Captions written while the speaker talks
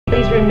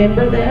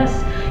remember this,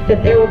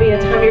 that there will be a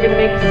time you're going to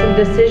make some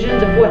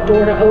decisions of what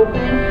door to open.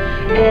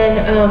 And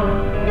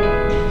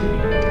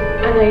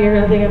I know you're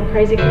going to think I'm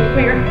crazy. Can you come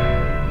here?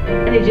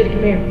 I need you to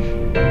come here.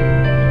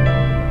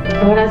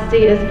 And what I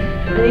see is,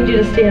 I need you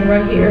to stand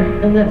right here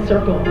in that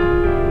circle.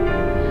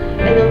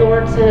 And the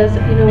Lord says,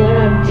 you know what,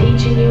 I'm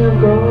teaching you, I'm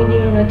growing you,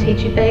 I'm going to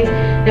teach you things.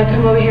 Now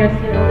come over here and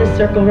stand on this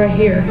circle right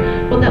here.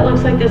 Well, that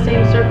looks like the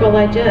same circle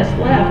I just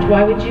left.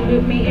 Why would you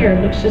move me here?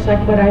 It looks just like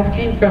what I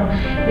came from.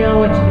 Now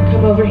I want you to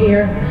come over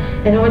here,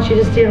 and I want you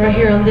to stand right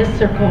here on this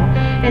circle.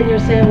 And you're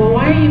saying, well,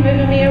 why are you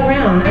moving me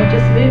around? I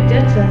just moved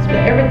distance, but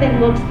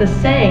everything looks the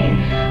same.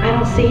 I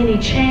don't see any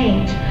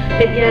change.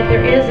 But yet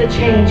there is a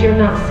change you're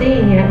not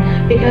seeing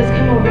yet, because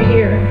come over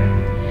here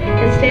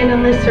and stand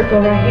on this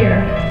circle right here.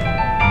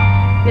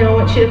 Now I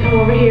want you to come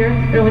over here,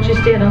 and I want you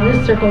to stand on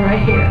this circle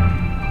right here.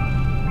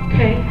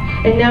 Okay?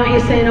 And now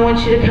he's saying, I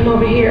want you to come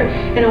over here,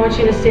 and I want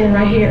you to stand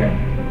right here.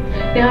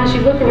 Now as you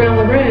look around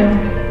the room,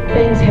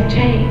 things have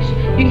changed.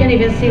 You can't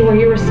even see where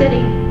you were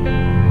sitting,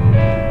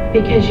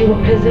 because you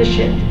were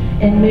positioned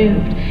and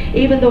moved.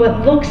 Even though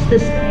it looks the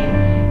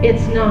same,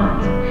 it's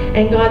not.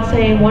 And God's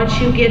saying, once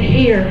you get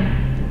here,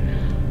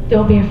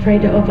 don't be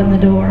afraid to open the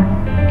door,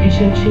 because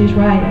you'll choose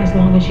right as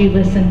long as you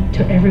listen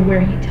to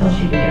everywhere he tells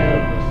you to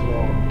go.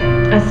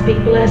 I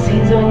speak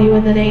blessings on you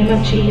in the name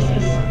of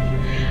Jesus.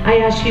 I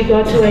ask you,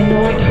 God, to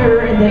anoint her,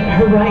 and that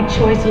her right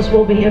choices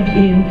will be of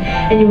you,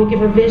 and you will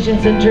give her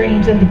visions and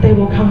dreams, and that they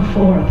will come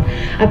forth.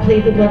 I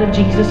plead the blood of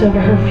Jesus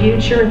over her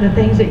future and the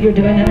things that you're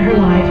doing in her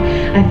life.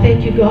 I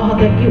thank you, God,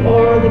 that you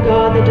are the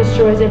God that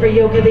destroys every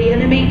yoke of the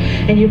enemy,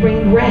 and you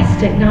bring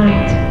rest at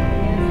night.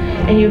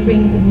 And you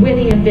bring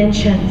witty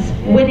inventions,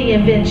 witty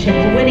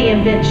inventions, witty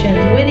inventions,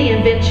 witty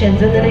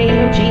inventions in the name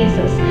of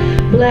Jesus.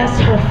 Bless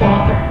her,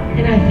 Father,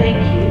 and I thank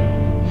you.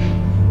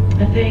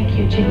 I thank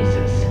you,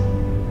 Jesus.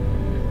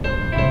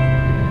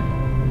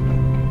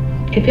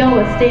 If y'all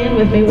would stand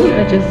with me, we're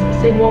going to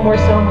just sing one more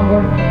song, and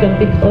we're going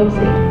to be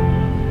closing.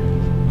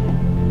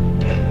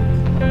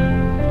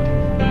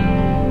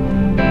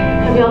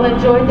 Have y'all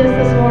enjoyed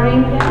this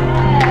morning?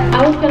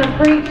 I was going to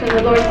preach, and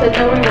the Lord said,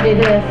 no, we're going to do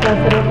this. So I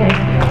said, okay.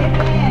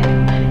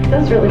 I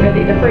was really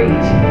ready to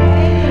preach.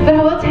 But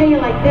I will tell you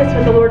like this,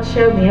 what the Lord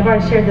showed me. I've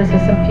already shared this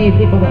with some few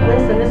people, but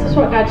listen, this is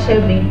what God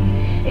showed me.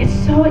 It's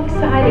so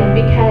exciting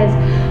because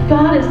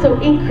God is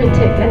so intricate,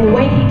 and the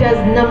way he does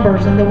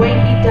numbers and the way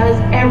he does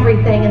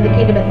everything in the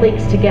kingdom, it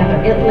links together.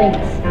 It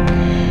links.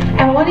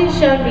 And what he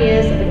showed me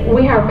is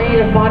we are made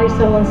of body,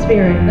 soul, and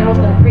spirit. And I was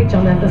going to preach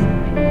on that this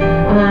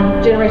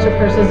generational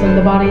curses and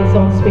the body,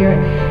 soul, and spirit.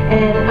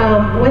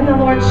 And when the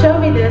Lord showed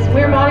me this,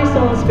 we're body,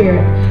 soul, and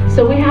spirit.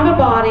 So we have a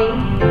body,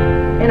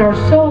 and our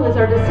soul is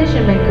our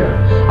decision maker.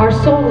 Our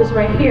soul is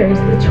right here. It's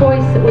the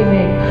choice that we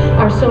make.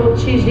 Our soul will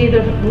choose to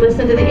either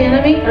listen to the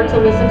enemy or to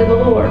listen to the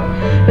Lord.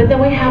 But then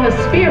we have a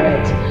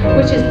spirit,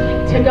 which is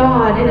linked to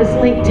God, and it's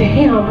linked to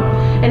him.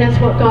 And that's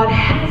what God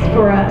has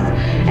for us.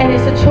 And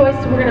it's a choice.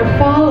 We're going to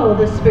follow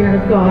the Spirit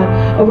of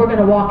God, or we're going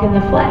to walk in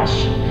the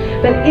flesh.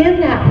 But in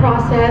that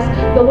process,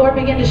 the Lord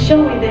began to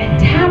show me the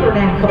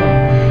tabernacle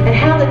and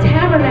how the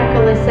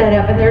tabernacle is set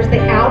up. And there's the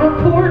outer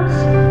courts,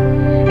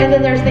 and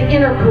then there's the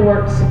inner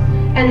courts,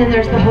 and then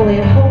there's the Holy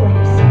of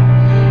Holies.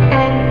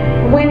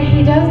 And when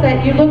he does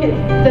that, you look at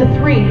the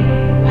three,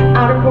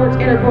 outer courts,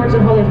 inner courts,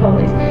 and Holy of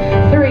Holies.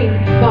 Three,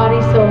 body,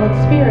 soul, and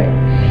spirit.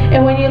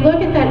 And when you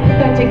look at that, put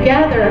that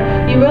together,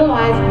 you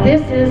realize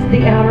this is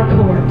the outer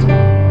court.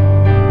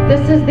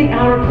 This is the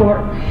outer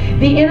court.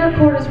 The inner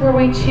court is where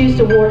we choose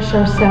to wash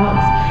ourselves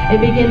and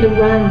begin to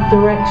run the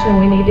direction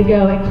we need to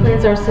go and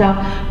cleanse ourselves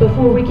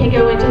before we can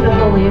go into the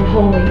Holy of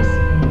Holies.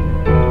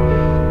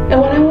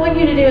 And what I want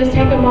you to do is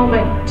take a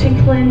moment to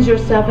cleanse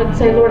yourself and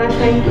say, Lord, I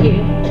thank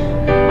you.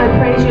 I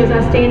praise you as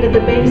I stand at the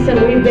basin.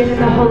 We've been in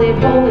the Holy of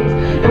Holies,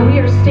 and we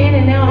are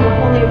standing now in the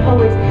Holy of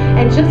Holies.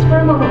 And just for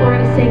a moment, we're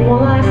going to sing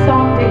one last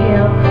song to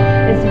him.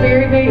 It's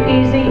very, very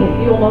easy.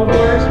 You'll know the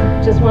words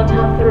just one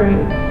time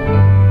through.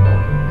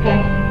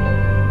 Okay.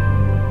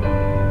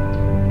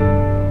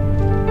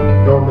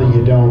 Normally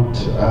you don't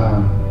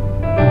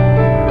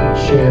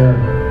share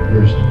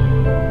your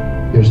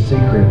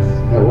secrets.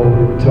 Is that what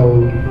we were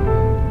told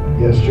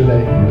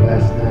yesterday or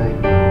last night?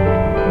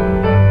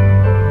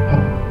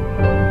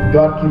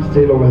 God keeps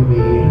dealing with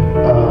me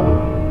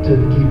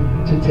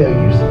to tell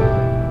you something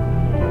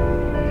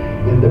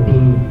in the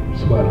blue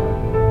sweater,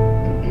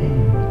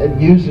 and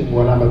using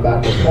what I'm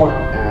about to point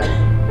at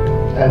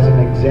as an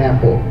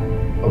example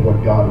of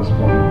what God is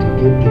wanting to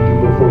give to you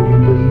before you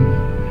leave.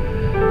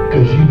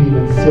 Because you've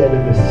even said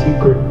in the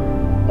secret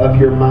of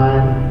your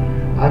mind,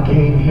 I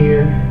came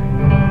here,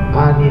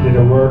 I needed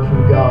a word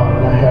from God,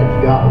 and I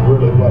hadn't got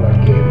really what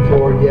I came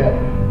for yet.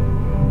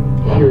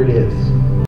 Here it is.